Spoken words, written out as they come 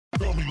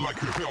Tell me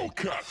like a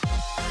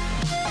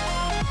Hellcat.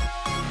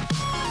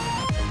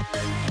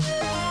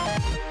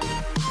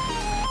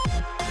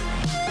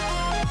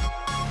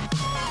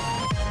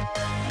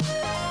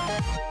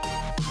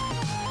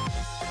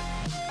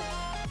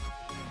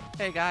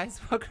 Hey guys,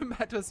 welcome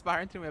back to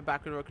Aspirant. We're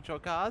back with remote control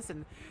cars,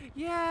 and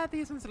yeah,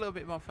 these ones are a little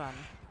bit more fun.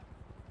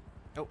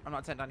 Oh, I'm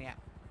not turned on yet.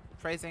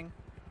 Phrasing.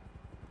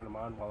 I'm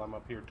on while I'm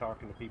up here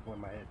talking to people in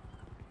my head.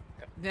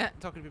 Yep. Yeah,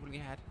 talking to people in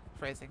your head.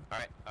 Phrasing.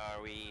 Alright,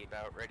 are we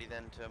about ready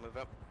then to move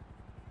up?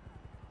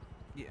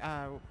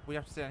 Yeah, we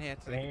have to sit down here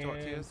so they can talk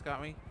to us,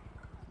 can't we?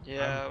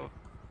 Yeah.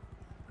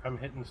 I'm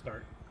hitting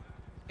start.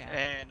 Yeah.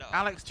 And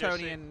Alex,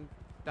 Tony, and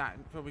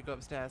Dan probably go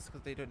upstairs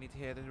because they don't need to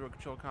hear the remote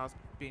control cars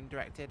being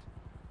directed.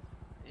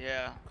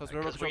 yeah. Because we're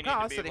remote control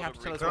cars, so they have to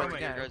tell us where to go.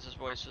 Your guys'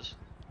 voices.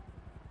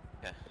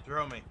 Yeah.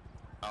 Throw me.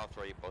 I'll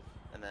throw you both.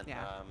 And then,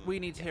 Yeah. We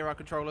need to hear our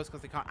controllers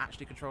because they can't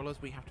actually control us.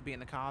 We have to be in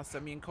the cars. So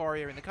me and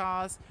Corey are in the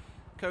cars.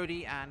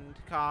 Cody and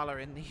Carl are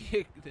in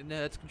the, the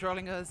nerds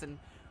controlling us, and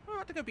we're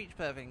about to go beach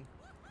perving,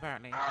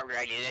 apparently.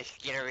 Alrighty, let's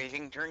get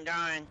everything turned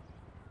on.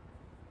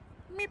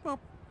 Meep boop.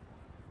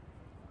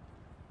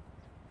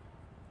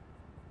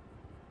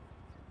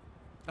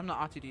 I'm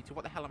not R2-D2.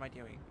 What the hell am I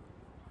doing?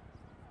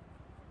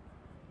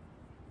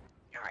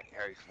 Alright,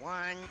 there's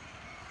one.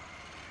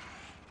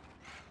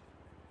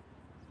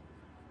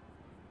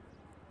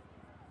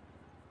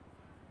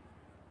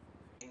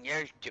 And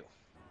there's two.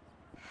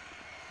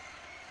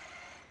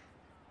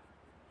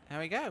 There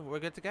we go. We're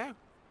good to go.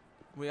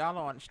 We are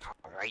launched.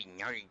 Alright,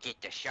 now you get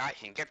the shots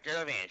and get to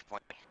the vantage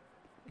point.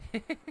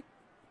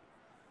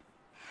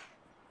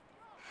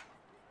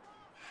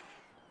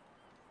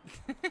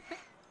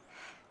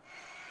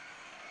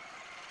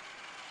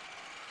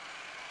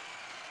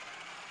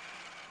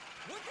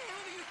 What the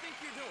hell do you think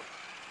you're doing?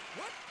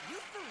 What? You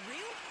for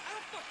real? I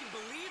don't fucking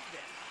believe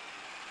this.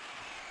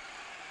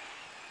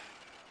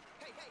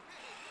 Hey, hey,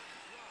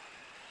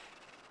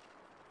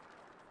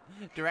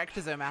 hey.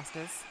 Directors are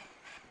masters.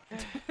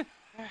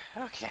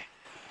 Okay.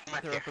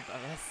 They're up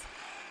above us.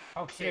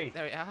 Okay.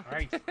 There we are.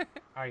 Alright.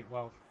 Alright,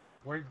 well,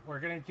 we're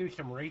gonna do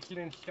some racing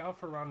and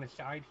stuff around the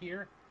side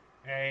here.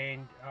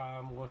 And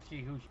we'll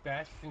see who's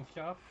best and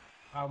stuff.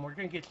 We're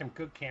gonna get some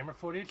good camera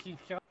footage and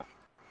stuff.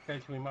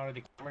 Because we mounted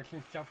the cameras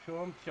and stuff to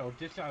them. So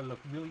this ought to look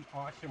really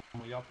awesome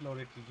when we upload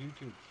it to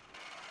YouTube.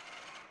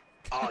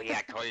 Oh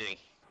yeah, totally.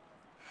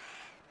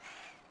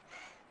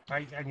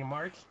 Alright, on your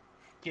marks,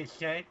 get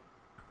set,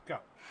 go.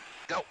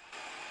 Go.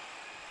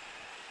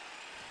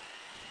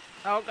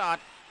 Oh god.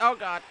 Oh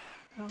god.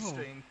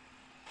 Sting.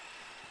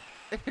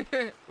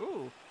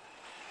 Ooh.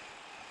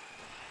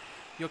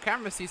 Your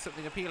camera sees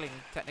something appealing,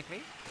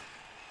 technically.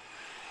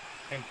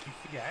 Thank you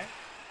for that.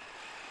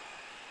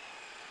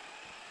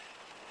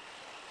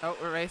 Oh,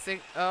 we're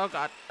racing. Oh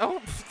god.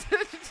 Oh.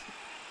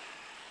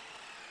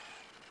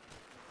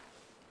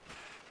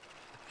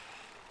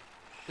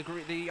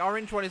 The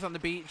orange one is on the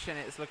beach and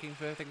it's looking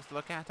for things to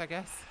look at, I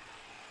guess.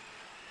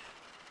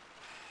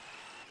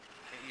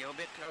 A little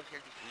bit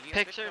closer.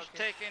 Pictures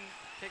taken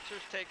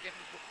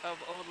of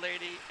old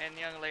lady and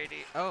young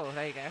lady. Oh,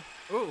 there you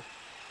go. Ooh.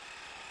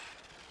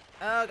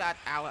 Oh god.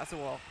 Ow, that's a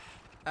wall.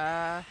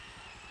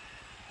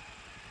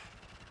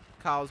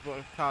 Car's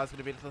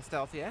gonna be a little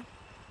stealthier.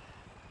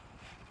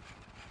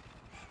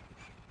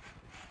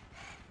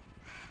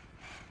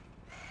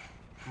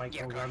 Mike,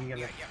 Yeah, I'm go. gonna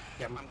Yeah.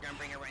 yeah, I'm gonna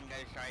bring it right on the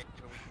other side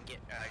so we can get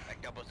a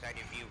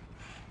double-sided view.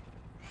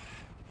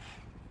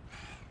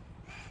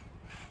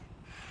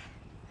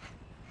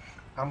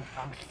 I'm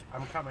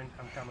coming.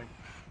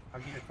 I'll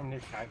get it from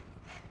this side.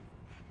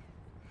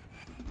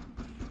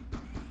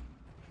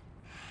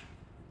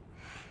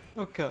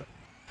 Okay.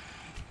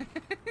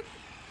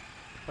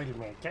 Wait a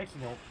minute, that's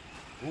no.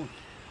 Ooh,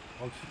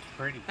 oh, she's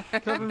pretty.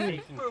 Cover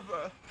me.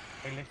 Bubba,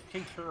 Hey, let's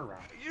take her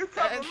around. you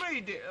cover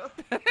me, dear.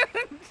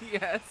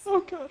 Yes.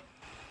 Oh god.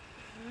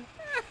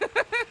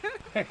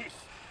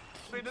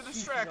 Be the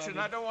distraction.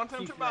 I don't want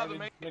them to bother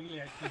me. Look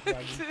at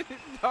that, she's running.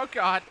 Oh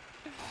god.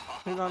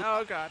 Hang on.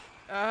 Oh god.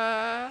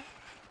 Are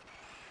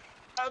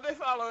they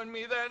following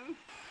me then?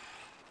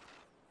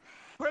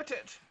 Quit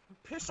it.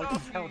 Piss What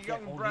off, the hell you is that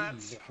young old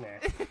brats.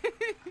 lady looking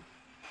at?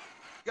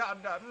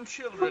 Goddamn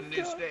children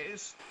these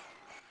days.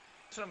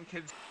 Some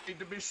kids need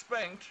to be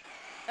spanked.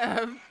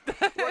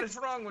 What is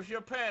wrong with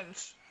your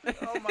pants?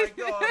 Oh my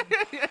god.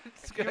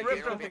 It's You gonna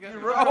ripped get a, bigger. you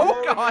ripped a Oh hole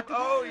in your- god.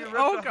 oh, you ripped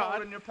Oh, a God.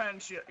 hole in your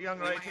pants, young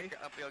We might lady. have to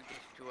upload this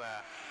to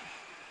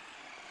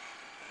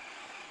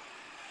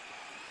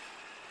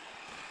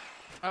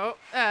Oh,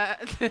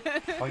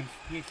 Oh,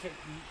 you said,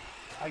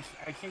 I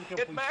think if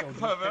Get we back, show these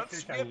perverts.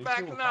 pictures on Get back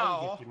YouTube, we'll now.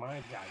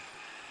 probably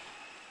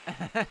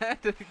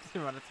get demonetized.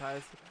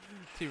 demonetized.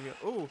 Too real.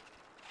 Ooh.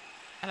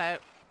 Hello.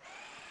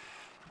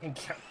 And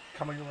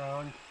coming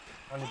around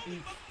on the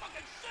beach.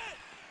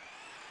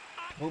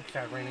 Oops,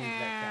 I ran into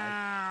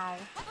that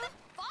guy.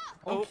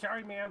 Oh, Oh.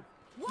 sorry, ma'am.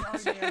 What?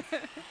 Sorry, ma'am.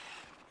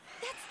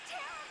 That's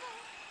terrible.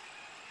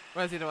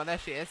 Where's the other one? There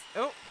she is.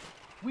 Oh.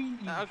 Wee.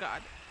 Oh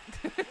god.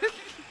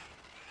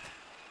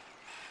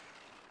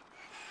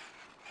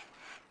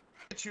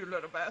 it, you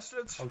little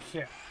bastards. Oh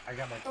shit! I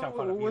got myself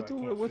out of view. I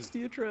can't What's see.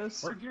 the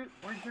address? Where's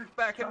your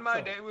Back in truck my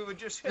go? day, we would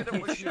just hit them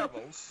with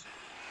shovels.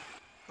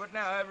 But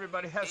now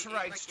everybody has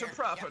rights to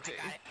property.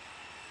 Yeah, I got it.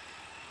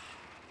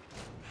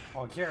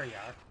 Oh, there you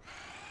are.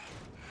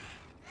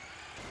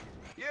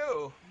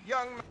 You,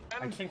 young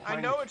man, can't I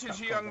find know the it is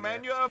truck a young over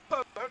man, there. you're a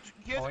pervert.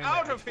 Get Oh, wait a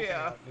out minute, of I took it here.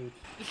 out, dude.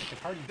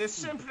 It's hard to This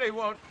see. simply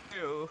won't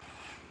do.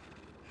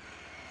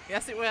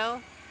 Yes, it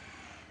will.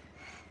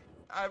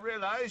 I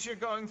realize you're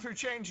going through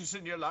changes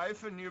in your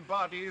life and your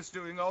body is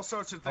doing all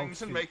sorts of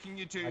things and shoot. making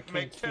you I to can't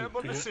make see.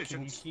 terrible Can you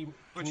decisions. see-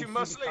 but can you see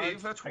must the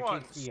leave cards? at I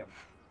once. can't see 'em.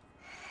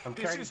 I'm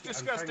This trying is to-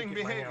 I'm trying to disgusting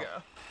get mine out.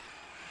 behavior.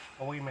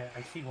 Oh, wait a minute.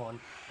 I see one.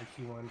 I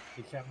see one.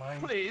 Is that mine?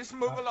 Please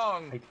move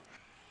along. I-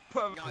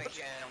 Pervert. No,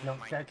 yeah, I No, don't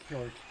mind. that's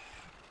yours.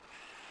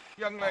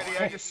 Young lady,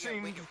 I just Yeah,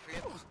 we seen can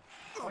flip.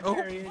 Oh,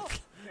 there he is.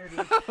 There he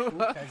is.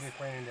 Oops, I just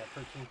ran into that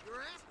person.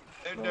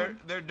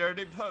 they're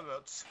dirty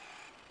perverts.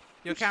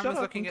 Your Shut camera's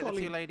up, looking I'm at the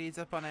two calling. ladies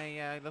up on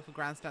a little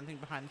grandstand thing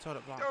behind the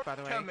toilet block, Don't by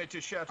the way. tell me to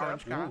shut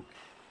Orange up. car. Ooh.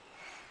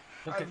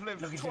 I've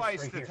lived look at this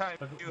twice right the here. time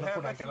Look, you look have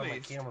what I at got on my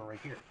least. camera right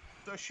here.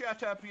 So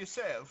shut up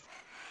yourself.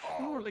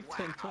 More like wow.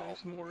 10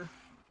 times more.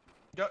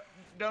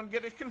 Don't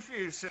get it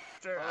confused,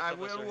 sister. Both I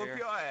of us will are whoop here.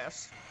 your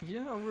ass.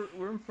 Yeah,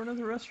 we're in front of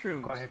the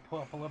restroom. Go ahead, pull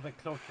up a little bit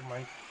closer,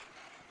 Mike.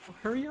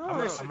 Hurry up.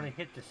 I'm gonna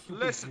hit the super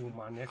Listen, zoom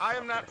on this. I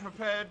am not fucker.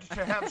 prepared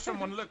to have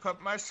someone look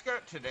up my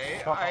skirt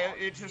today. Oh,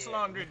 It is yeah,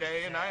 laundry look at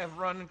day, and that. I have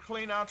run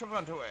clean out of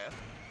underwear.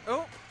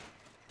 Oh!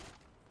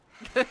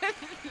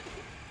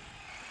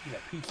 Yeah,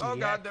 piece of Oh the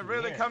God, they're action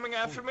really there. coming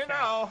after Holy me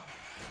cow. now.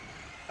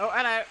 Oh,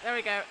 hello. There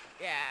we go.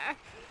 Yeah.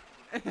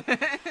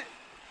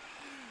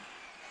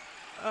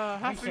 Oh,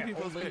 half Where's three that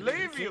people's old good. lady?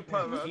 Leave, you Get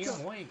that perverts.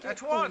 damn way.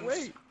 At Oh, once.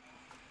 wait.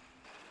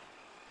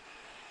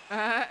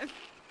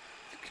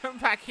 Come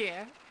back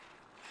here.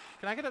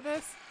 Can I get at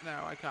this?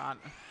 No, I can't.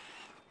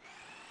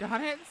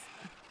 Darn it.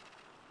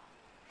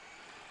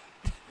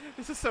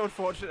 This is so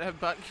unfortunate, her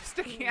butt keeps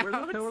sticking Where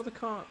out. the hell are the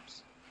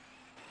cops?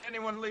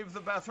 Anyone leave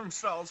the bathroom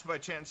stalls by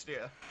chance,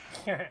 dear?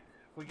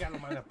 We got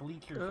them on the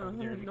bleachers over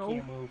there. They no.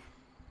 can't move.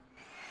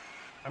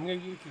 I'm gonna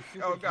use the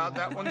super Oh, God, zoom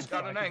that on one's mine so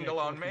got I an can get angle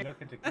a on closer me.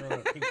 Look at the girl in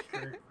the pink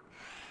shirt.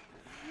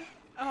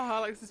 Oh,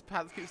 Alex's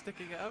pants keep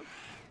sticking out.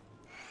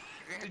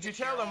 Did you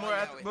tell them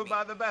we're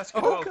by the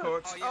basketball God.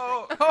 courts?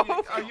 Oh,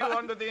 Oh, are you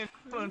under the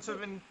influence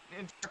of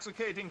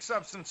intoxicating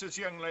substances,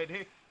 young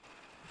lady?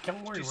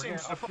 Don't worry, She we're gonna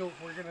seems to upload,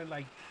 we're gonna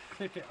like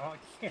clip it. Oh,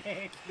 keep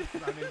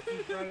running,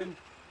 keep running.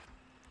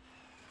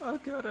 Oh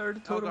god, I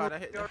already Oh told him. god, I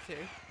hit that too.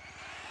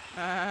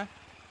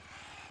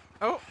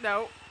 Oh,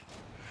 no.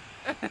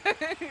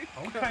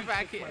 Don't try Come to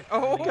back kick here. my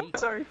Oh! lady.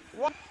 Sorry.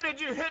 What did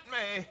you hit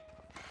me?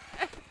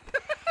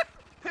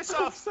 Piss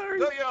off! Sorry.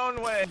 Go your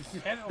own way.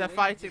 Is that a They're lady?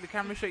 fighting. The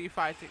camera show you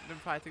fighting. Them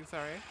fighting,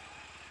 sorry.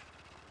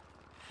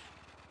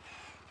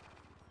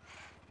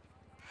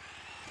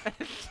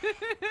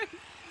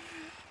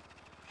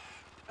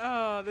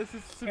 Oh, this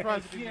is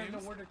surprisingly She doesn't know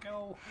news. where to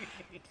go.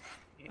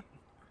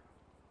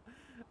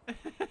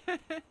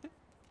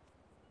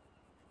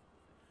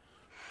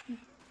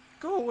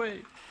 Go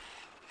away.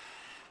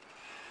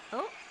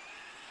 Oh.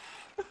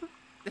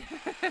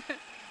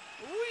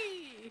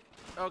 Whee!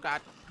 Oh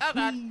god. Oh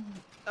god.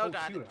 Oh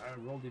god. Shoot, I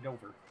rolled it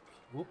over.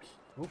 Whoops.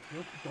 Whoops,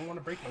 whoops. Don't want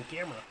to break my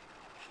camera.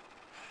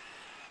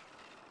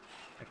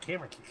 The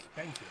camera's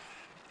expensive.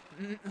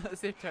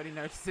 Let's see if Tony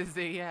notices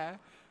the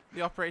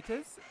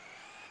operators.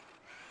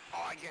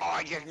 Oh,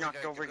 I just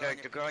knocked over the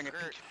girl in the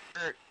pink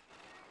shirt.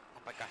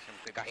 Hope I got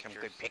some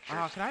good pictures.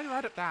 Oh, can I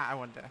ride up that? I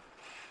wonder.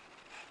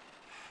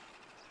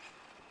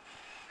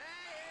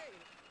 Hey,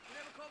 you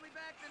never called me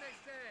back the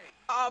next day.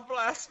 Oh,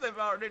 blast, they've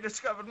already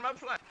discovered my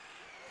plan.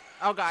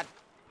 Oh god.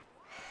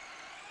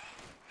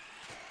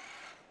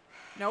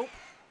 Nope.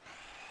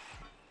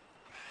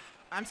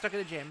 I'm stuck at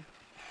the gym.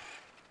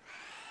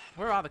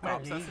 Where are the My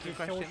cops? lady That's a good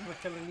just shows question.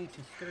 what's underneath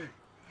his skirt.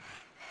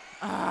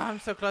 Ah, I'm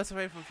so close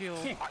away from fuel.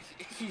 Oh,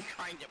 she's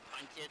trying to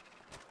punch it.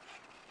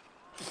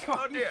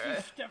 Oh, dear.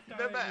 She stepped on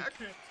They're it and back.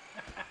 tripped.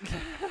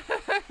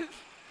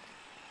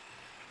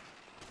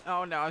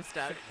 Oh no, I'm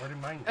stuck. Where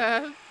did mine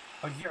go?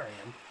 Oh, here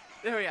I am.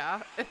 There we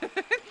are.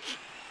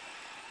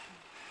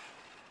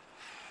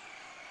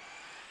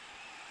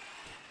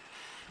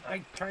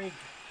 I tried.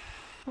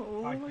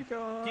 Oh I- my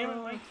god. Damn it,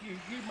 Mike,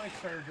 you're my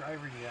better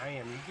driver than I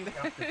am. You get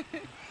up the,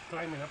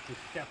 climbing up the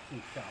steps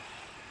and stuff.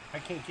 I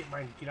can't get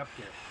mine to get up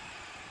there.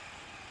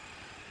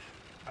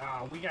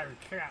 Ah, we got her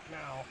trapped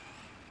now.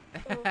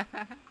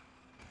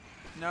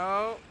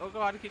 No. Oh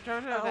god, keep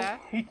throwing it over there.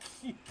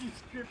 She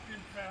stripped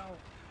and fell.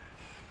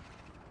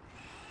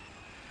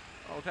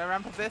 Oh, can I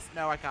ramp up this?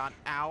 No, I can't.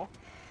 Ow.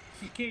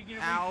 She can't get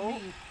away Ow. from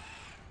me.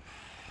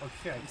 Oh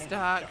shit, I I'm can't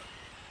stuck. get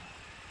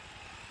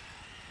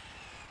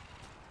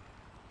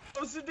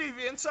Those the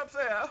deviants up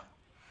there.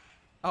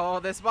 Oh,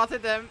 they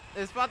spotted them.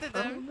 They spotted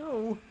Oh them.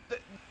 no.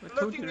 Th- I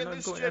told looking you in they're not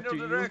this going general after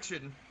you.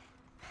 direction.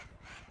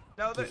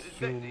 Now that Just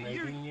zoom right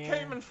you in, yeah.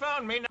 came and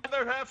found me, now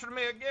they're after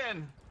me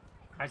again.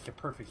 That's a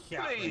perfect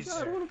shot. Please. Right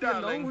I don't there. want to be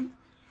Darling. alone.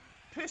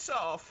 Piss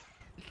off.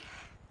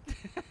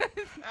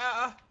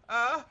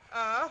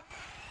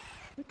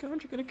 My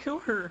God, you're gonna kill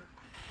her.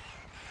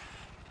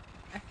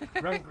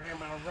 Run,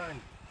 Grandma,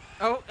 run.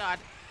 Oh God.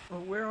 Oh,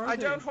 where are I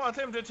they? don't want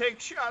them to take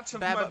shots of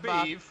Bab- my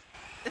bab- beef.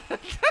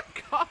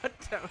 God,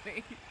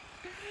 Tony.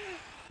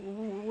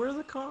 Where are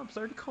the cops?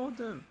 I already called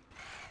them.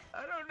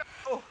 I don't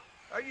know.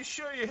 Are you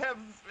sure you have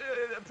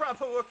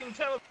proper working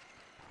television?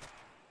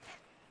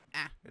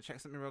 Ah, go check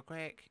something real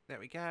quick. There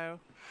we go.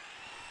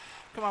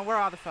 Come on, where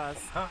are the fuzz?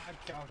 Hot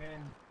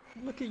dogging.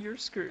 Look at your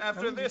skirt.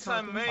 After How are you this,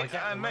 I talking? may have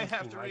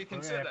to We're gonna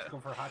reconsider. have to go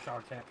for hot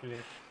dogs after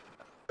this.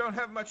 Don't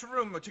have much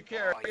room to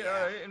carry Oh,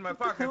 yeah. In my What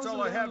the pockets. hell's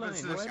All a I have landline?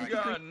 is Why this did you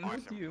gun. bring it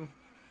with you?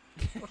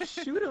 Well,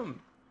 shoot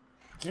him.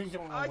 You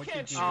don't know I what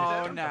can't to shoot do.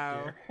 Oh them.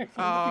 no. You Oh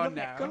got a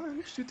no.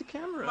 gun. Shoot the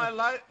camera. My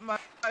life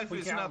We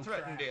is got not him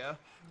threatened, trapped. dear.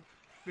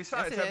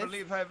 Besides, Yes, I it is.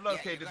 believe I have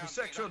located the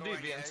sexual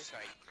deviants.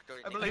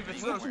 I believe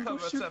it's those Go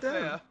puppets shoot up them.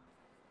 there.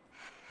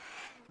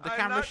 The I'm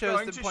camera not shows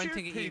going them to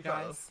pointing shoot at you people.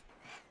 guys.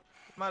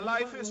 My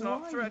life is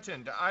not Why?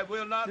 threatened. I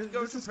will not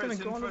go This to is gonna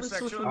prison go all for over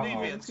sexual social media.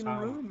 deviance. It's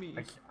gonna ruin me.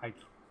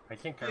 I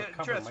think our Yeah,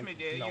 cover trust might me, be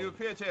dear. blown. You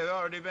appear to have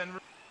already been.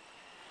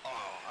 Oh,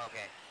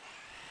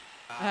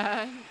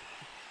 okay.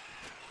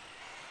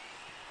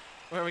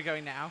 Where are we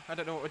going now? I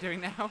don't know what we're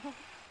doing now.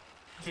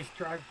 Just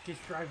drive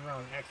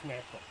around, act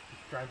natural.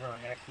 Just drive around,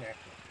 act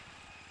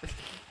natural.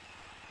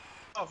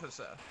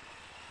 Officer.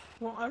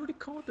 Well, I already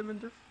called them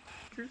and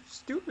they're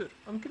stupid.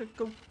 I'm gonna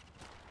go.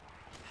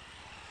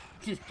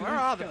 Just do Where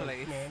are the stunts,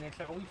 police? Man,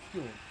 that's all we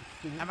do.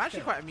 Just do I'm actually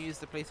stunts. quite amused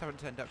the police haven't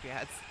turned up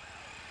yet.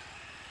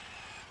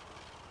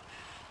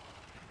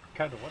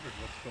 Kind of wondered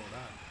what's going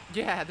on.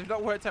 Yeah, they've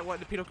not worked out what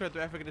the penal code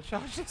they're ever going to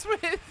charge us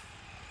with.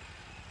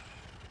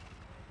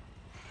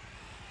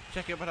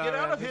 Check it, but Get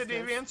out of here,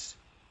 deviants.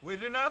 We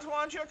do not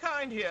want your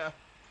kind here.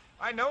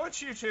 I know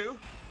it's you two,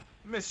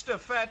 Mr.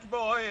 Fat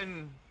Boy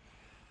and,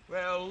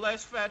 well,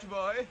 less Fat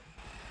Boy.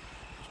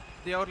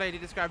 The old lady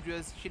described you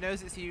as, she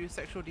knows it's you,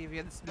 sexual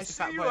deviants, I Mr. see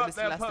Fat you Boy, up Mr.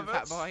 there, Less than Fat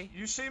puppets. Boy.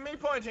 You see me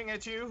pointing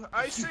at you.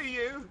 I see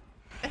you.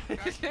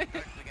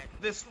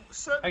 This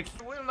certainly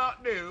will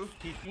not do.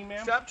 Excuse me,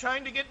 ma'am? Stop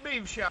trying to get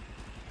beef shot.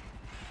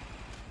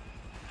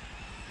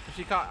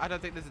 She can't, I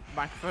don't think there's a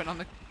microphone on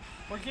the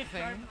We're just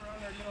thing. driving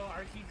around our little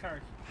RC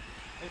cars.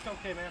 It's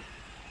okay, ma'am.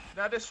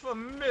 That is for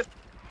Miss.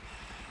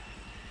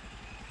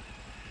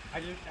 I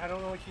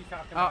don't know what she's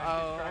talking about. I'm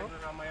Uh-oh. just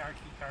driving around my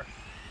RC car.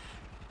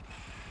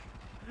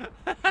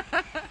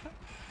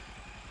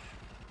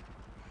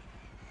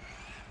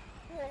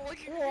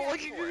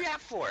 What'd you do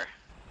that for?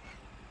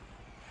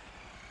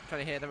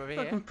 Trying to hear them over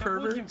Fucking here. That wasn't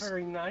perverts.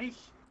 very nice.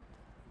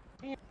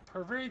 Yeah,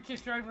 pervert,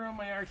 just driving around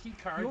my RC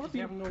car. You just want to be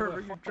a having no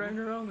pervert? You're fun. driving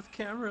around with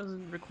cameras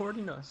and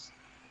recording us.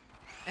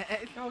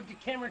 No, the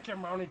cameras are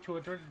mounted to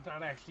it. They're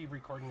not actually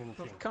recording Well,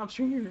 anything. the cops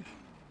are here.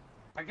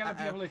 I gotta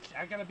be able to.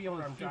 I gotta be able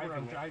to I'm see where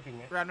I'm driving it. driving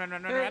it. Run, run,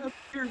 run, run, Hey, run. up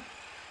here.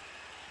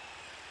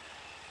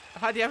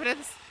 Hide the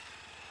evidence.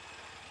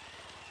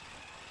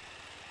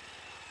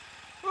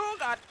 Oh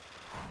god.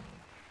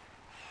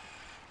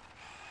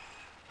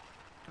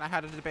 Can I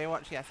hide under the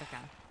Baywatch? Yes, I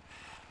can.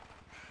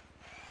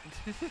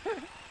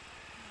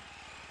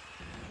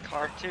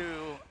 Car 2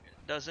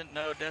 doesn't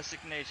know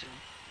designation.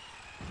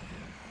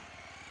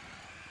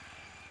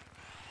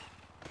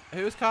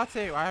 Who's car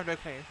 2? I have no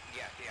clue.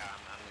 Yeah,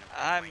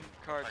 I'm going-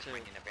 car park two.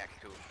 right in the back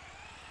too.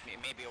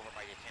 Maybe over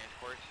by the tennis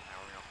courts. I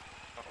don't know.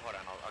 Oh, hold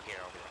on, I'll get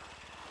over there.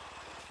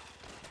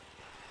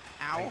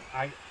 Ow.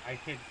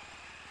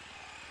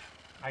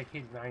 I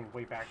hid mine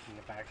way back in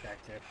the back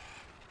there.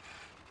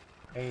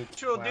 Hey,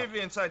 Sure wow.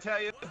 deviants, I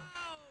tell you.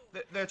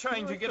 They're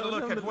trying to get a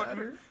look at what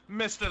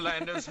Mr.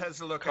 Landers has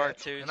to look Car at,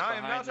 2's and I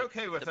am behind not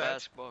okay with the that.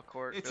 basketball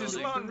court It's his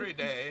building. laundry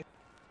day.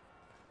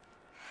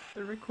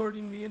 They're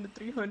recording me and the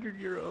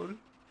 300-year-old.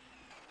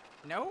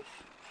 No?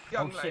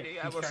 Young Oh, shit, lady,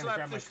 I he's will trying to slap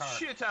grab my the car.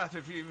 shit out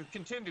of you if you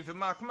continue to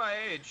mock my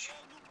age.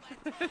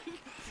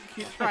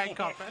 You try and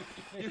cop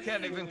it. You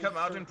can't even come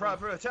out in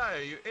proper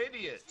attire, you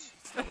idiot.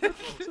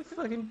 It's a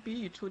fucking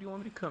beach. What do you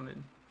want me to come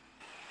in?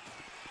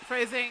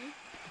 Phrasing.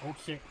 Oh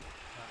shit.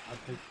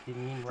 I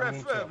didn't mean run into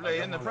it.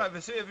 Preferably I in the don't wanna-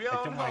 privacy of your I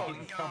own don't want to home.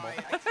 get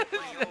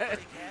in trouble.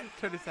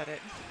 Totally said it.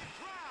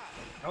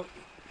 Oh,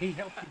 he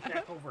helped me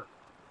back over.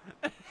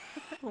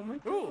 Oh my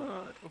Ooh.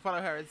 god. We'll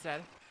follow her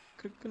instead.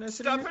 Can I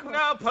sit Stop in your it car?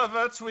 now,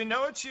 perverts. We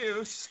know it's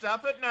you.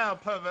 Stop it now,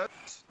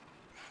 perverts.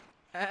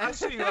 I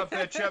see you up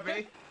there,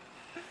 chubby.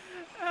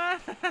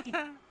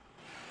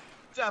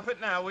 Stop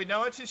it now. We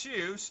know it is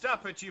you.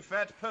 Stop it, you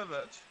fat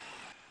pervert.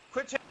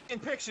 Quit taking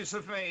pictures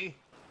of me.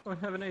 I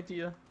have an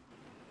idea.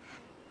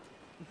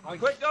 Oh,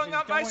 Quit going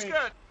up my don't worry-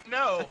 skirt.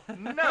 No,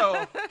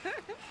 no.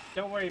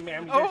 Don't worry,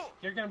 ma'am. Oh.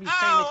 You're gonna be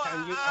Ow,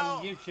 famous ow.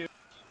 on YouTube.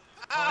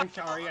 Oh, I'm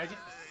sorry. I just,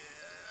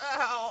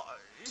 Ow.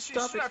 She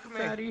Stop struck it, me.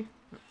 fatty.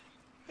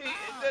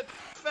 That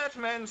fat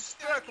man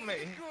struck me.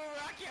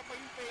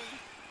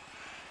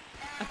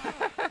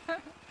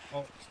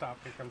 oh, stop.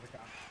 Here comes the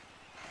cop.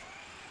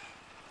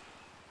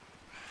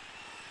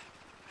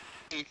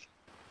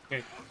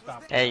 Okay,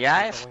 stop. Hey,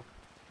 guys.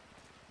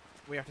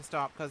 We have to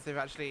stop because they've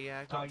actually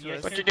got to yes.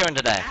 us. What you doing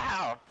today?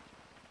 Ow!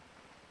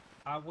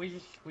 We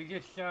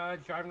just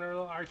driving our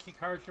little RC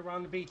cars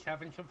around the beach,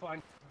 having some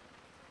fun.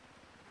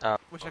 Oh,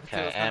 Wish I could see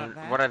okay. what's going on And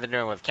there. what are they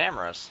doing with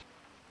cameras?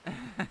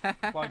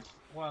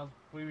 Well,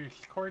 we were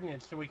recording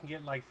it so we can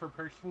get like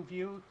first-person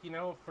view, you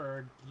know,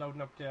 for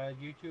loading up the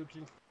YouTube.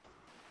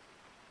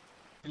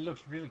 It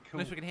looks really At cool.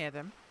 least we can hear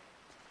them.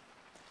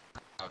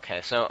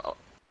 Okay, so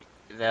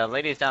the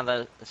ladies down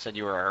there said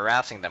you were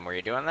harassing them. Were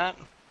you doing that?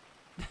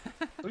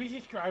 We were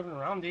just driving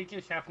around. They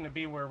just happened to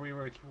be where we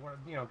were,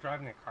 you know,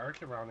 driving the cars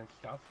around and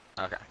stuff.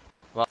 Okay.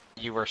 Well,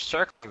 you were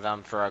circling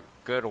them for a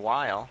good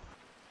while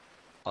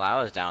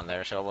I was down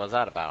there, so what was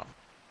that about?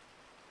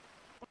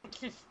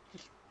 Just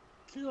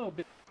a little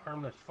bit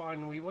harmless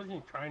fun. We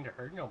wasn't trying to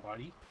hurt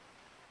nobody.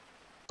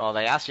 Well,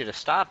 they asked you to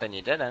stop and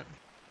you didn't.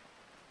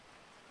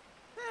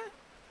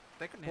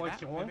 They couldn't hear Once that,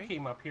 the one maybe.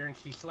 came up here and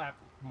she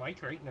slapped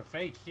Mike right in the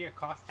face. She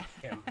accosted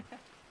him.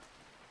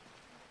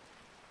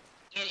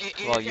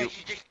 Well,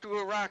 She just threw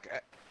a rock.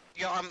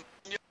 I'm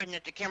looking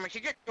at the camera. She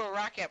just threw a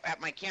rock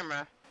at my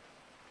camera.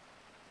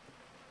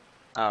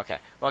 Oh, okay.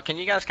 Well, can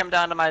you guys come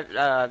down to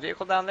my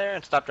vehicle down there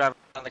and stop driving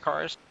around the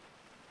cars?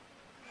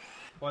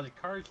 Well, the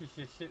cars is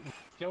just sitting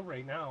still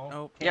right now.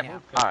 Oh, Yep. yeah.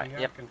 Alright, We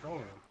yep. have control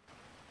of them.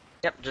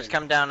 Yep, just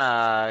come down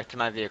to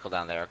my vehicle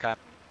down there, okay?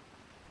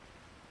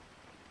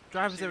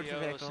 Drive us over to the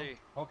vehicle. CBOC.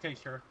 Okay,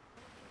 sir.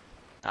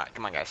 Alright,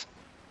 come on, guys.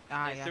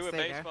 Ah, They yes, threw a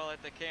there you go. baseball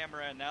at the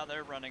camera and now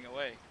they're running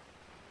away.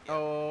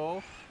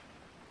 Oh.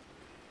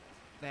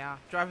 They are.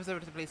 Drive us over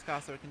to the police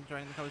car so we can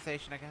join in the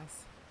conversation, I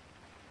guess.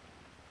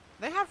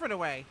 They have run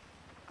away.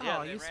 Yeah,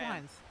 Oh, they you ran.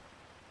 swines.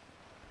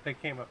 They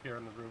came up here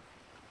on the roof.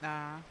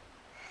 Nah.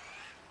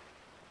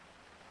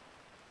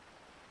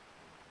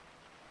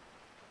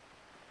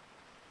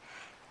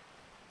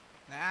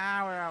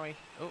 Ah, where are we?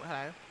 Oh,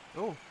 hello.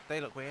 Oh,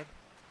 they look weird.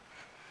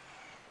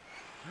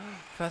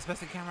 First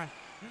person camera.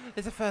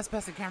 There's a first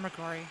person camera,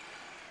 Corey.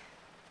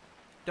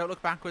 Don't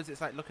look backwards,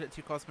 it's like looking at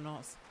two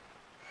cosmonauts.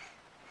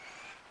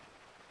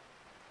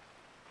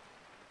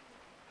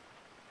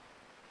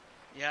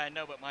 Yeah, I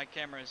know, but my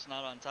camera is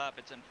not on top,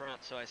 it's in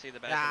front, so I see the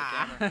back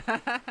of the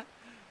camera. Ah.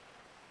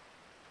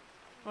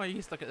 Well, you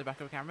used to look at the back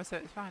of a camera, so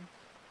it's fine.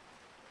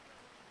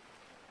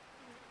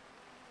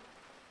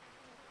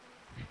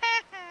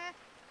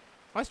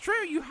 Well, it's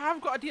true, you have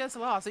got a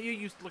DSLR, so you're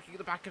used to looking at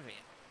the back of it.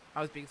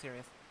 I was being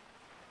serious.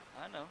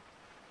 I know.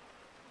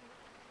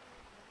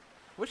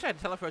 Wish I had a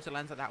telephoto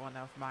lens like that one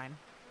though for mine.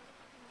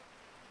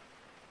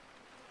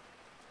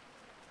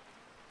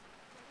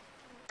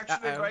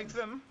 Actually Uh-oh. break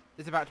them.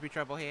 There's about to be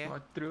trouble here. I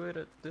threw it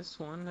at this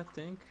one, I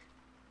think.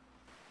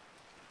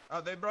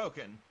 Are they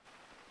broken?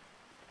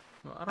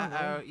 Well, I don't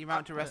Uh-oh, know. you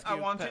might to rescue I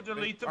want to the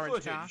delete the orange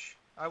footage. car.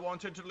 I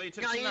want to delete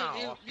it No,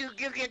 now. you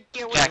get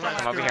away Jack, from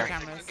come our over cars.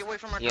 here. Get away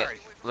from our Yeah, cars.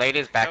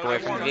 ladies, back away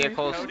Cody- from the Cody-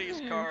 vehicles.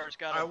 Cody's car's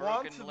got I a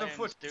want broken the lens due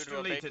footage to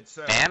a deleted,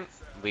 sir. Ma'am,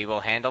 we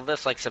will handle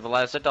this like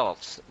civilized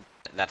adults.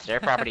 That's their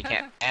property,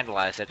 can't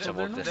vandalize it, so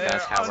we'll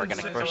discuss how we're going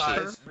to proceed.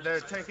 uncivilized.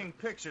 They're taking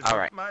pictures All of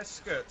right. my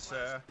skirt,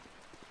 sir.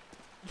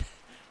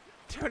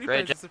 Tony Gray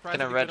plays a jacket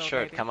surprisingly and a red good old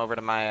shirt, lady. come over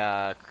to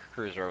my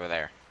cruiser over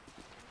there.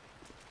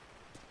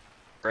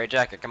 Gray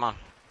jacket, come on.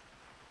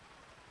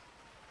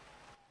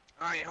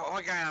 Alright,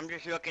 hold on. I'm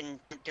just looking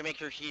to make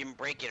sure she didn't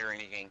break it or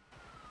anything.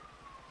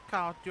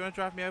 Carl, do you want to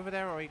drive me over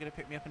there, or are you going to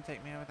pick me up and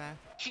take me over there?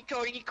 She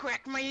totally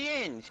cracked my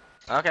lens.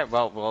 Okay,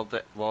 well,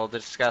 we'll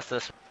discuss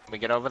this when we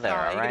get over there,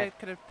 Carl, are you alright?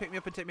 going to pick me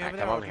up and take me Alright, over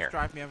there, come or over just here.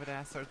 drive me over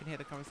there so we can hear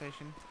the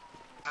conversation?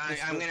 This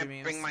is I'm what gonna she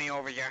means. bring mine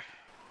over there.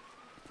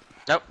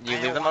 Nope, you I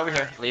leave don't them over want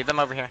here. her. Leave them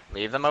over here.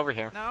 Leave them over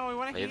here. No, we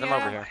want to hear. Leave them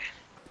over here.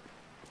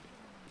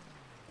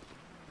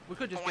 We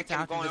could I just want get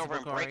them out going invisible, over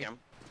and break Corey, them.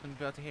 and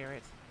be able to hear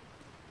it.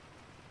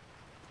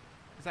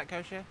 Is that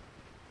kosher?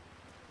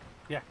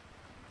 Yeah.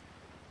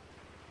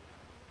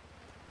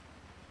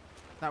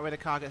 That way the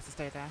car gets to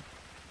stay there.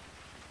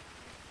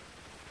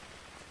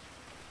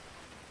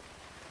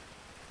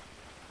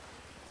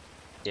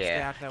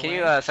 Yeah. out of their Can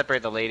you way.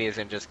 separate the ladies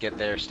and just get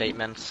their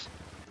statements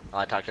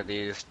while I talk to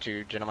these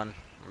two gentlemen,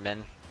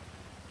 men?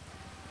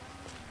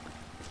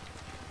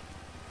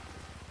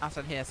 I'll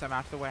stand here, so I'm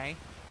out of the way.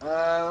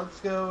 Let's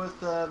go with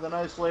the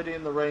nice lady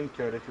in the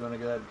raincoat if you want to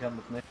go ahead and come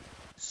with me.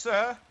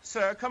 Sir,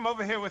 come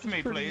over here with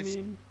me, Pretty please.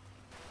 mean.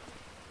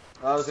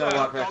 I was gonna Sir,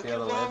 walk back Don't the you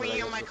other go way, over but I here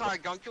guess in my it's- car.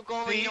 Don't you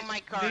go over here in my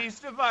car. These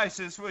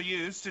devices were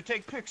used to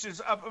take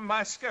pictures up of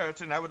my skirt,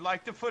 and I would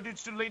like the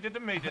footage deleted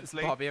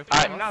immediately. Bobby, of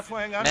I'm course. not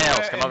wearing Nails,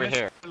 underwear, come and over Mr.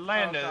 here.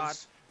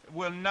 Landers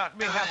will not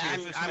be happy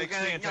if this I'm makes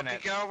gonna the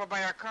internet. get over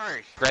by our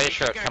cars. Gray We're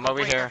shirt, gonna come go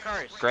over break our here.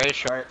 cars. Gray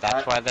shirt, Alright,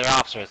 that's why there are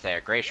officers there.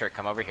 Gray shirt,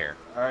 come over here.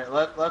 Alright,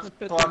 let's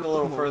bet walk they a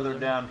little come further over.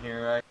 down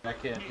here. I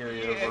can't hear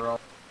you Yeah. overall.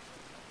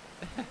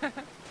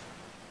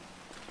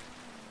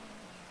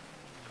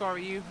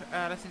 Corey, you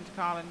listening to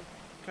Carl and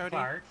Cody?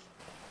 Clark,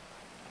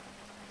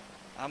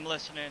 I'm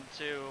listening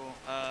to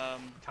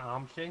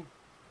Thompson.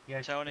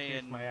 Yes, Tony here's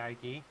and- my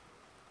ID.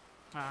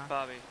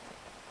 Bobby.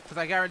 Because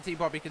I guarantee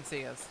Bobby can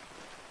see us.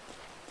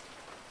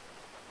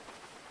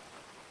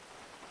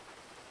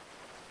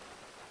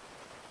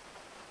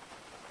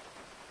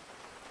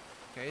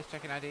 Okay, he's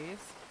checking IDs.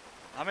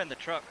 I'm in the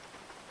truck.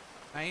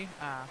 Are you?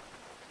 Ah.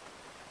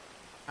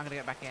 I'm gonna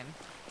get back in.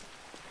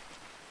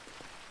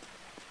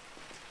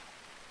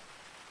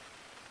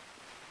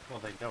 Well,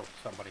 they know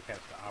somebody has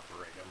to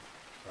operate them,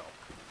 so.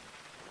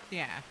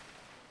 Yeah.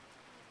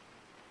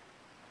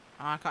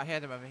 Oh, I can't hear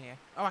them over here.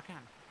 Oh, I can.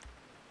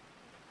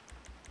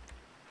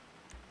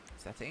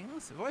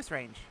 Settings, voice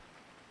range.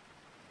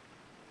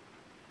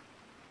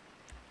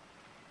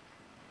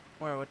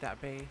 Where would that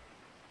be?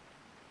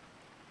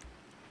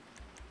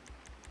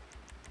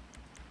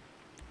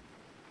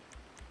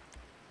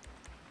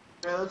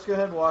 Yeah, let's go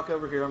ahead and walk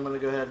over here. I'm going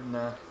to go ahead and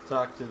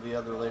talk to the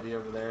other lady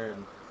over there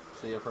and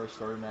see if her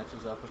story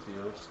matches up with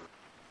yours.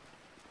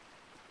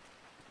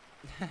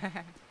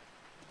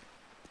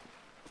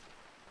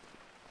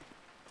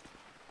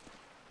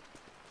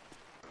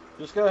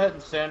 Just go ahead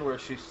and stand where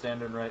she's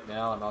standing right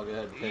now, and I'll go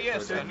ahead and take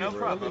Yes, her sir, down no the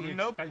road. problem,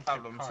 no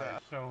problem, sir.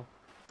 So,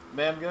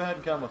 Ma'am, go ahead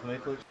and come with me,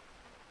 please.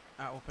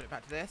 We'll put it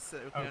back to this so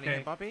that we can only okay,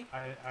 hear Bobby.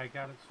 I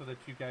got it so that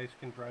you guys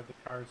can drive the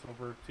cars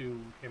over to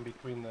in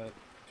between the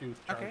two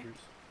chargers. Okay.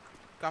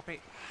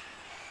 Copy.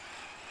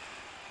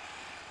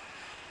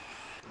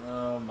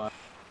 Oh my.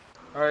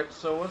 Alright,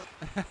 so what's...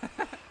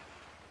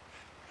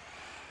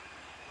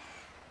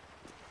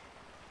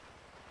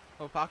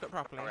 We'll park it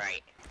properly.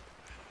 Right.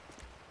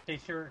 Okay,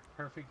 sure,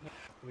 perfect.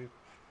 We've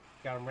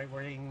got them right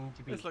where they need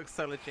to be. This looks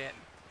so legit.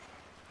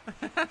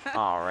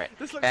 Alright.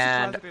 This looks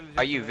And surprisingly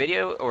are you legitimate.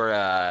 video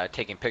or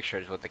taking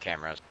pictures with the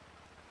cameras?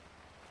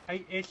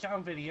 It's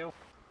on video.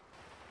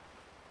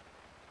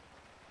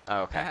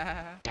 Okay.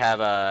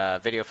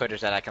 Have video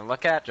footage that I can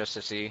look at just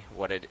to see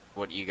what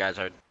you guys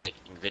are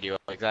taking video of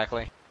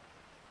exactly?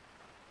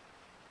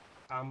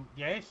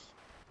 Yes.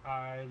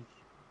 Well,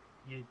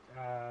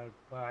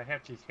 I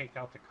have to take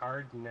out the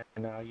card and then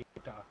you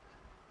have to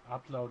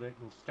upload it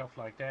and stuff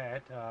like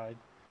that.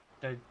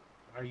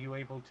 Are you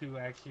able to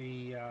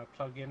actually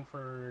plug in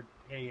for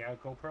a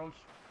GoPros?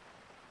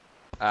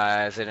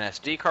 Is it an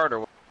SD card or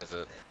what is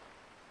it?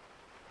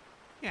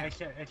 Yeah.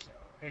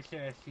 It's an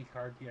SD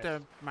card, yes.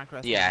 The micro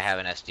SD. Yeah, I have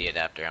an SD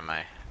adapter on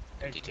my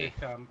It's DT.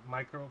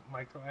 micro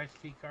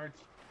SD cards.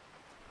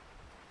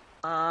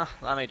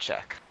 Let me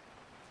check.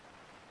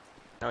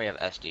 No, we have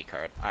SD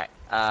card. Alright,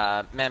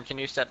 ma'am, can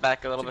you step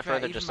back a little bit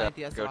further just to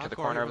go to the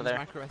corner over there?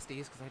 Micro SDs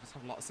because I just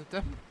have lots of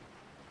them.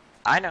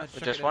 I know, I'd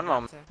chuck just it in one the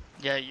moment. adapter.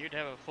 Yeah, you'd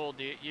have a full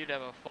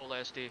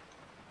SD.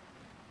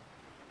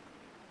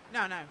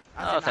 No, no.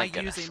 Oh, I thank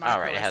use goodness. a micro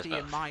Alright, it has SD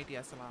in both. my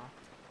DSLR.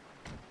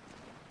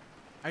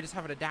 I just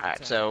have an adapter.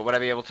 Alright, so would I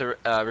be able to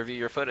review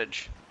your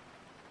footage?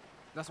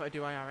 That's what I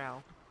do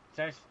IRL.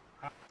 That's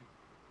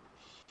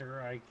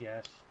sure, I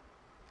guess.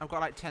 I've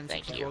got like 10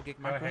 Thank 64 you. gig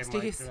Go micro ahead,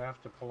 Mike, SDs. you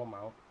have to pull them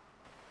out.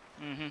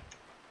 Mm-hmm.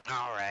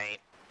 Alright.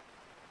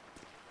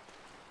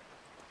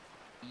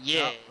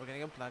 Yeah. Oh, we're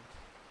getting unplugged.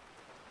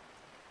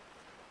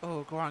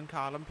 Oh, go on,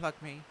 Carl, unplug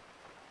me.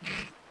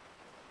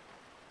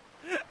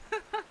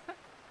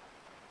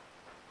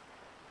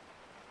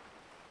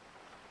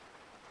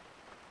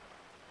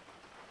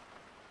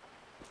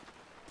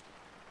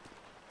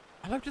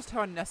 I love just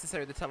how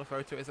unnecessary the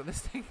telephoto is on this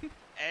thing.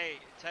 Hey,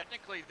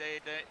 technically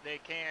they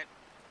can't.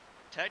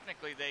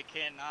 Technically they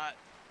cannot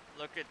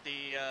look at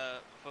the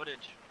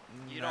footage.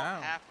 You No.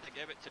 don't have to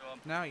give it to them.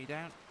 No, you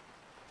don't.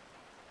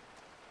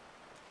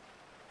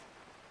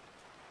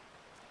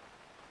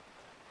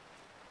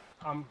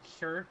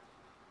 Sure.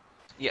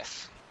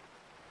 Yes.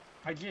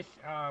 I just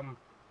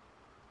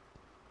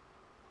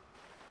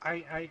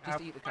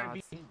Just eat the I'd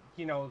be,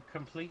 cards.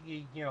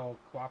 completely,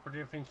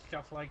 cooperative and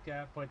stuff like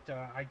that, but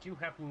I do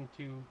happen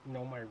to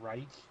know my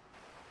rights.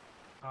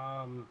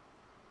 I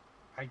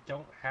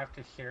don't have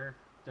to share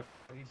the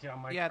footage on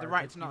my Yeah, the card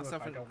right with to you not if I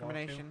don't want to.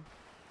 self-incrimination.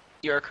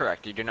 You're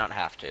correct, you do not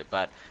have to,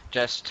 but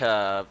just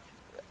to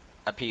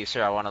appease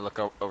her, I want to look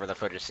over the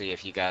footage to see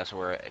if you guys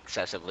were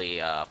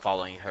excessively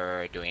following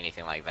her or doing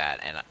anything like that,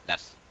 and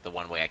that's the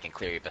one way I can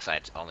clear you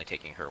besides only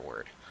taking her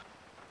word.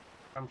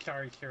 I'm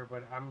sorry, sir,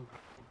 but I'm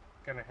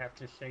gonna have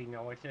to say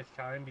no at this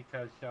time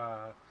because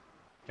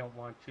don't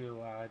want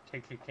to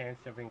take the chance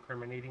of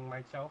incriminating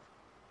myself.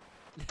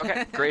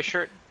 Okay, gray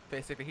shirt.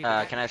 Basically, he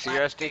Can I see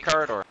your SD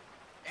card or?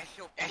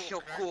 That's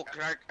so cool,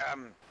 Clark. I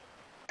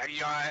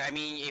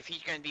mean, if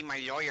he's gonna be my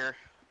lawyer,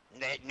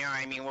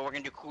 we're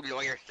gonna do cool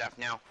lawyer stuff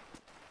now.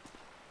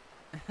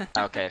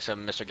 Okay, so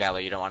Mr. Gallo,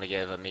 you don't want to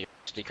give me your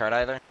SD card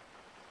either?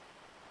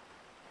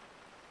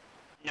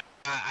 No,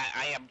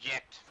 I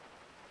object.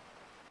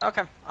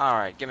 Okay,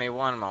 alright, give me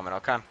one moment,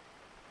 okay?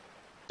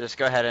 Just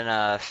go ahead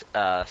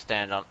and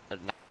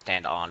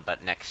stand on,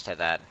 but next to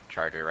that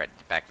charger right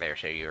back there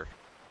so you're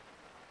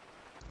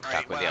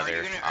stuck with the other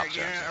are you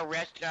officer. gonna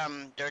arrest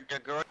the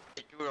girl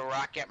that threw a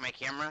rock at my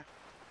camera?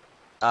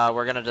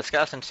 We're gonna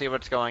discuss and see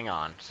what's going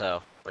on.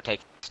 So we're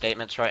taking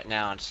statements right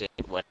now and see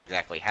what's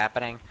exactly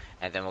happening,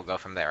 and then we'll go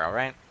from there. All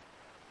right?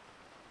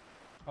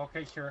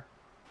 Okay, sure.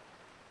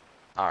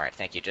 All right.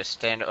 Thank you. Just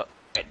stand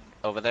right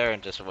over there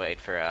and just wait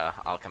for.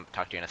 I'll come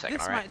talk to you in a second.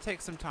 This All right? might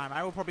take some time.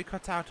 I will probably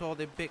cut out all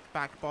the big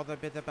back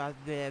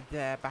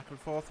and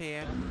forth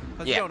here.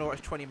 Because you Yeah. don't know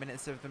it's 20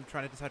 minutes of them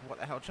trying to decide what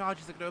the hell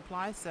charges are going to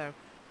apply, so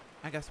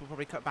I guess we'll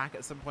probably cut back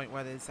at some point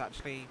where there's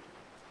actually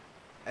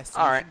a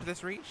solution Alright. to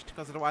this reached,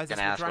 because otherwise this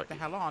Gonna will ask drag what the you-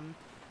 hell on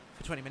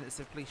for 20 minutes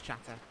of police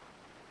chatter.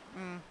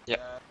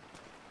 Yep.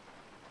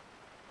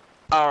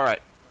 All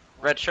right,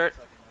 red shirt.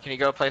 Can you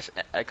go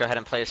ahead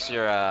and place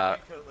your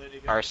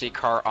RC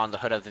car on the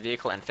hood of the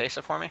vehicle and face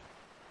it for me?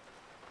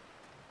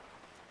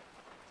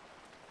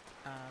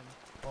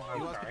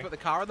 You want us to put the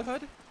car on the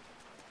hood?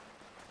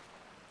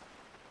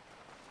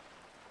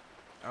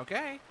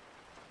 Okay.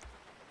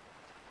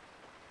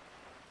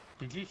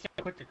 Did you say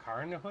put the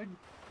car in the hood?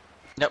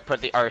 No, put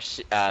the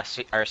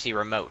RC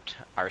remote.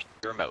 RC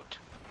remote.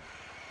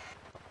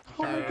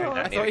 Oh my God.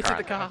 I thought you said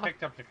the car. I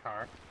picked up the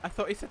car. I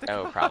thought you said the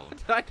car. No problem.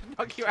 Did I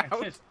knock you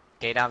out?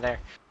 Stay down there.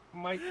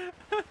 My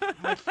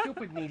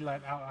stupid knee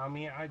let out. I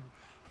mean,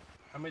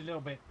 I'm a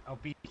little bit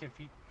obese if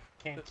you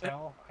can't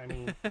tell. I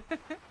mean.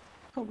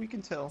 Oh, we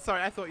can tell.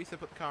 Sorry, I thought you said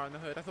put the car on the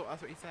hood. I thought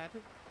that's what you said.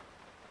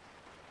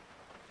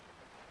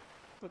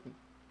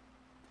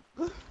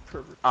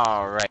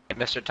 Alright,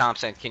 Mr.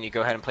 Thompson, can you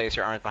go ahead and place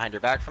your arms behind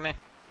your back for me?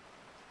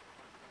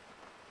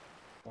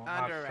 Well,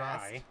 Under I'll arrest.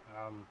 try.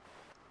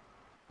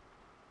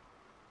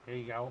 Here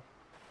you go.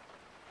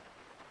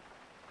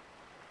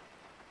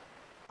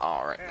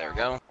 Alright, there we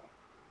go.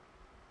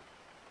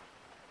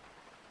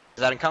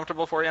 Is that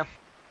uncomfortable for you?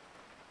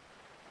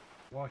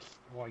 Well,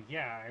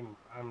 yeah,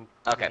 I'm.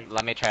 Okay, like,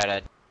 let me try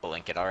to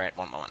blink it. Alright,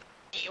 one moment.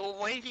 Hey,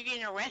 what is he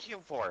getting arrested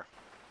for?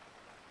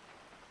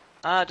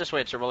 Just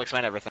wait, sir. We'll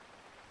explain everything.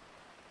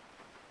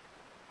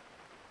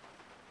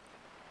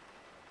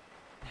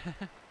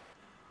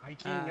 I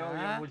didn't know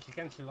it was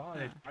against the law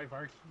to drive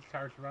RC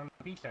cars around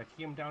the beach. I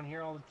see them down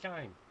here all the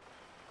time.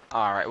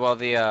 Alright, well,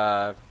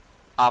 the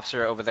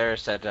officer over there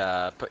said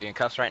put you in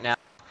cuffs right now.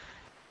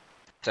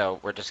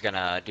 So we're just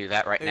gonna do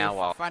that right now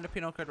while find a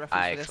penal code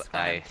reference for this.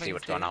 I see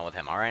what's going on with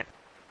him, alright?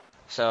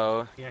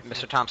 So, Yes, Mr.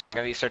 sir. Thompson, I'm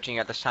gonna be searching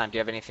you at this time. Do you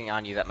have anything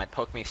on you that might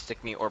poke me,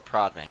 stick me, or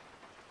prod me?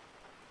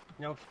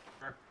 No,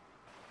 sir.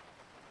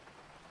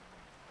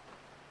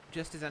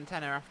 Just his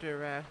antenna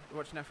after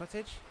watching that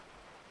footage.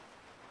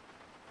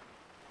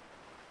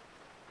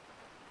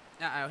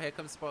 Uh-oh, here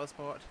comes Spoil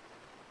Sport.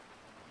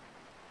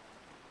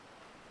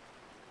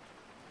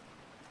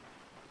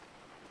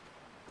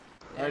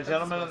 Alright,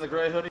 gentlemen in the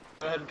gray hoodie,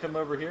 go ahead and come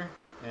over here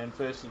and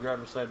face the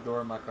driver's side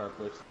door of my car,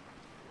 please.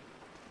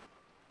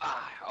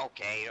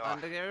 Okay.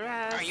 Under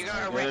arrest. Are you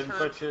gonna Go ahead arrest and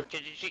her? put your...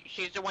 'Cause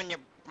she's the one that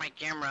my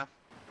camera.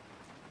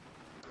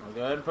 Well,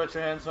 go ahead and put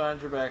your hands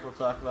behind your back. We'll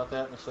talk about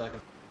that in a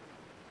second.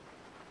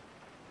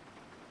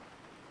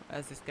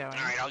 Where's this going?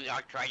 Alright,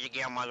 I'll try to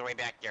get him all the way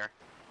back there.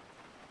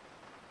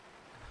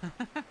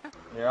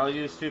 Here, I'll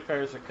use 2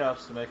 pairs of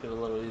cuffs to make it a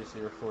little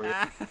easier for you.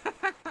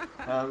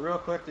 Real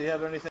quick, do you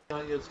have anything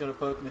on you that's going to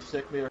poke me,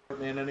 stick me, or hurt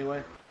me in any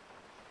way?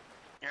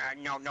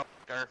 No,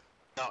 sir.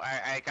 No,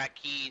 I got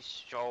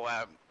keys, so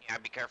yeah,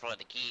 be careful of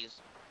the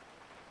keys.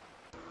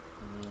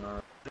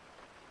 Alright.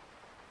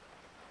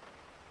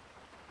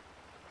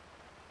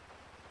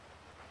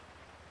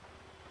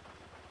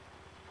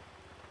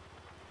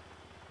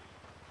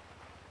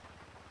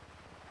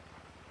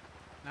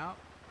 No.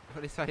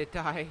 What decided to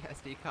die?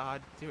 SD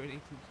card. Do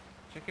anything.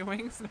 Chicken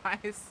wings.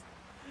 Nice.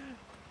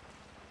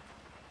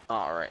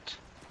 Alright.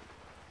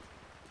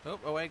 Oh,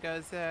 away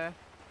goes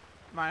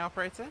my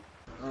operator.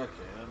 Okay,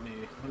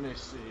 let me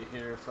see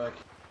here if I can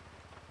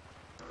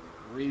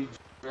read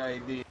your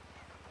ID.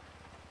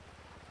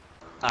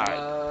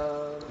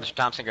 Alright. Mr.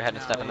 Thompson, go ahead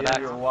and step in the back.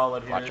 Your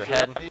wallet here. Watch your Is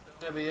head. ID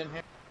gonna be in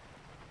here?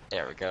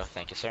 There we go.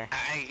 Thank you, sir.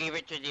 I gave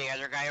it to the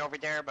other guy over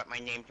there, but my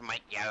name's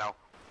Mike Yellow.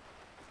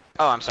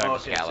 Oh, I'm sorry, Oh,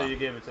 Mr. okay, Gallo. so you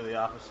gave it to the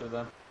officer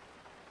then?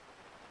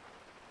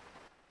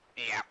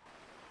 Yeah.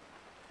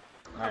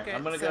 Alright, Okay,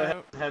 I'm gonna go so-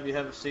 ahead and have you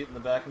have a seat in the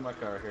back of my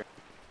car here.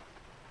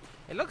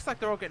 It looks like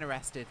they're all getting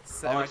arrested.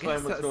 So I'll I explain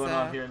guess what's that's, going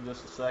on here in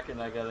just a second.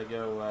 I gotta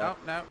go, Oh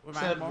no, we might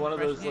have said more one of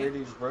those information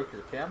here. ladies broke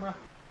your camera?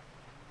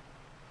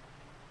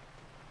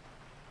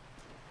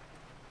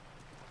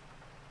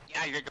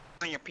 Yeah, you're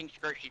on your pink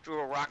skirt. She threw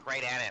a rock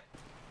right at it.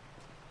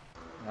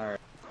 Alright.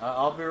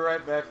 I'll be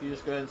right back. You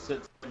just go ahead and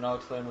sit and I'll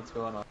explain what's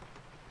going on.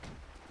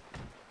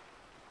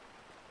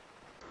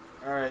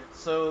 Alright,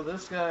 so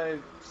this guy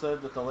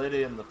said that the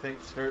lady in the pink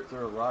skirt threw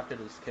a rock at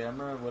his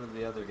camera. What did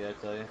the other guy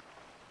tell you?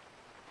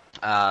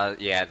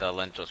 Yeah, the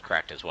lens was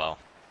correct as well.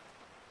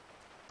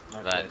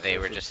 Okay, But they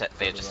so were she just threw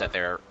they the just rock said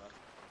they were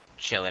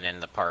chilling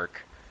in the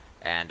park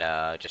and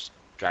just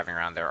driving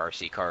around their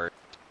RC cars.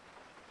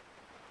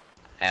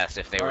 Asked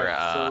if they were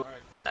Alright,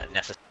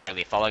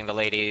 necessarily following the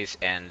ladies,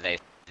 and they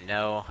said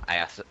no. I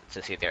asked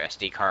to see their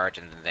SD cards,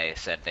 and they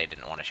said they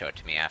didn't want to show it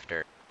to me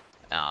after,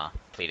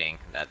 pleading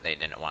that they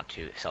didn't want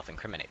to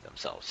self-incriminate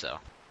themselves. So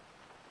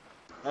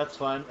that's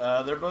fine.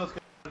 They're both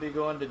going to be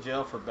going to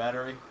jail for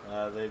battery.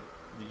 They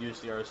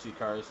used the RC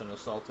cars and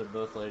assaulted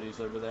both ladies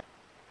over there.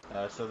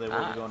 So they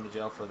will be going to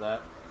jail for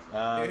that.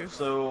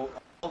 So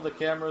all the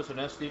cameras and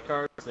SD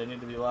cards, they need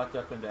to be locked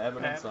up into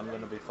evidence. I'm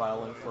going to be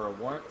filing for a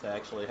warrant to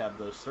actually have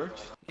those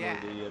searched for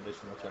the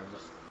additional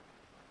charges.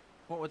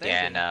 What would they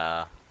yeah, be?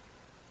 and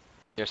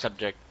their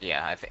subject,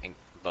 yeah, I think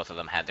both of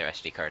them had their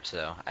SD cards.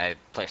 So I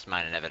placed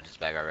mine in evidence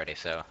bag already.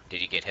 So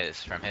did you get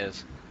his from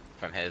his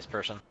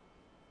person?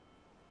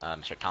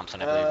 Mr.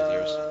 Thompson, I believe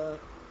is yours.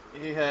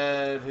 He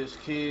had his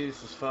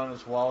keys, his phone,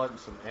 his wallet, and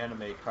some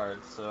anime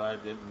cards. So I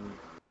didn't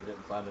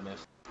find an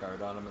SD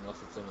card on him unless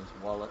it's in his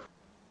wallet.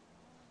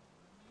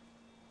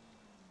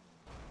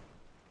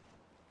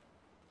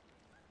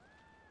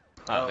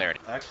 Oh, there it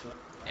is. Actually.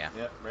 Yeah.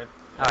 Yep, right.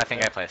 Oh, I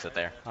think I placed it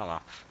there. Oh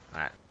well.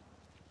 Alright.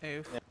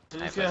 Oof. Yeah, so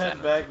I just placed go ahead that.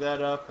 and bag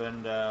that up,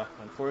 and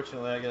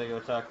unfortunately I gotta go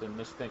talk to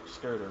Miss Pink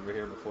Skirt over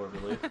here before we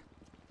leave.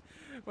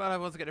 Well, I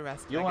was getting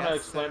arrested. You I want to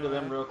guess, explain so, to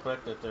them real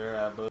quick that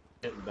they're both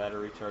getting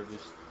battery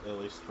charges, at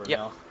least for Yep.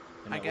 now,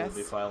 and I that we'll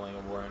be guess. filing a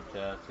warrant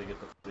to get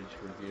the footage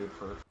reviewed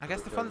for. I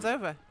guess the charges. fun's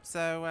over.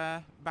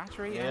 So,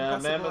 battery Yeah,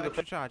 and man, possible but the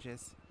extra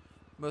charges.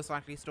 Most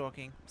likely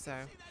stalking. So,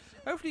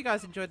 hopefully you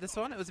guys enjoyed this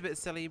one. It was a bit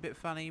silly, a bit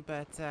funny,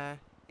 but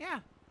yeah.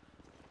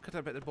 Cut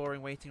a bit of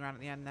boring waiting around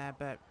at the end there,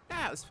 but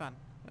yeah, it was fun.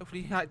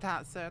 Hopefully you liked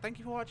that. So, thank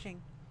you for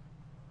watching.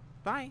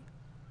 Bye.